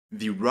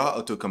the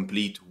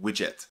RawAutoComplete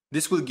widget.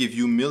 This will give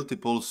you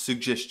multiple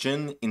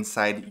suggestions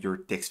inside your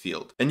text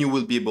field, and you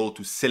will be able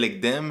to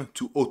select them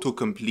to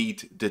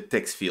autocomplete the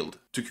text field.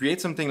 To create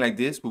something like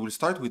this, we will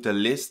start with a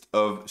list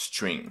of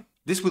string.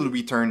 This will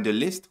return the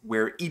list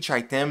where each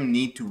item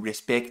needs to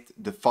respect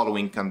the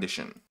following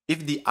condition.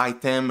 If the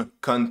item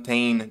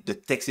contains the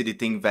text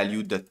editing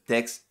value, the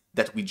text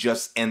that we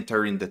just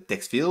entered in the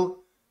text field,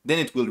 then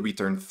it will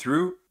return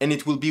true, and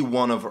it will be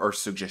one of our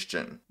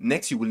suggestions.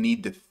 Next, you will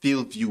need the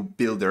field view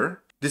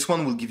builder. This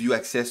one will give you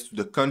access to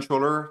the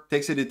controller,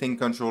 text editing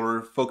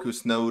controller,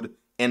 focus node,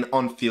 and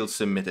on field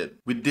submitted.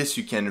 With this,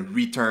 you can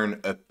return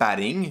a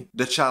padding.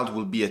 The child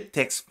will be a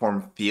text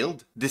form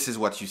field. This is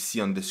what you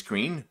see on the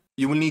screen.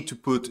 You will need to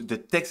put the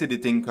text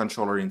editing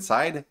controller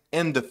inside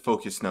and the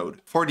focus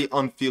node. For the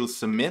onFill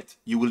submit,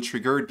 you will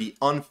trigger the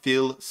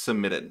onFill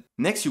submitted.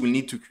 Next, you will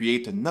need to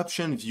create an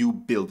option view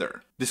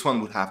builder. This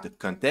one will have the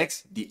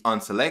context, the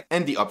onSelect,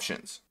 and the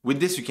options. With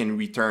this, you can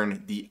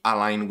return the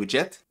align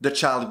widget. The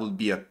child will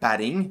be a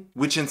padding,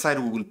 which inside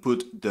we will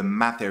put the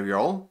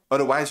material.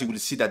 Otherwise, you will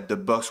see that the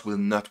box will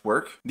not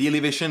work. The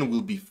elevation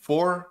will be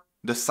 4.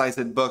 The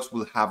sized box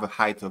will have a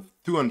height of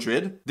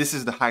 200. This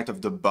is the height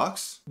of the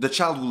box. The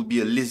child will be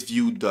a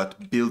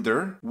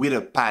listView.builder with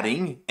a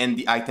padding, and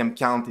the item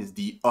count is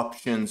the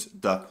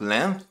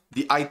options.length.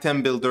 The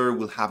item builder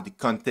will have the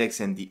context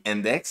and the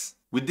index.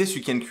 With this,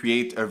 you can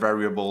create a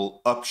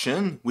variable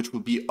option, which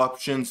will be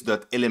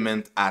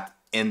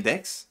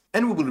options.element@index.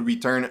 And we will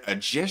return a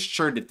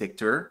gesture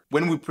detector.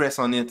 When we press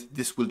on it,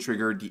 this will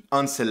trigger the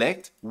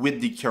onSelect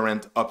with the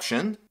current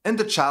option. And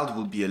the child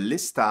will be a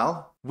list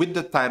style with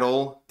the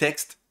title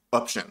text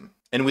option.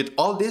 And with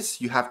all this,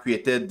 you have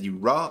created the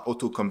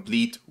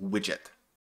RawAutoComplete widget.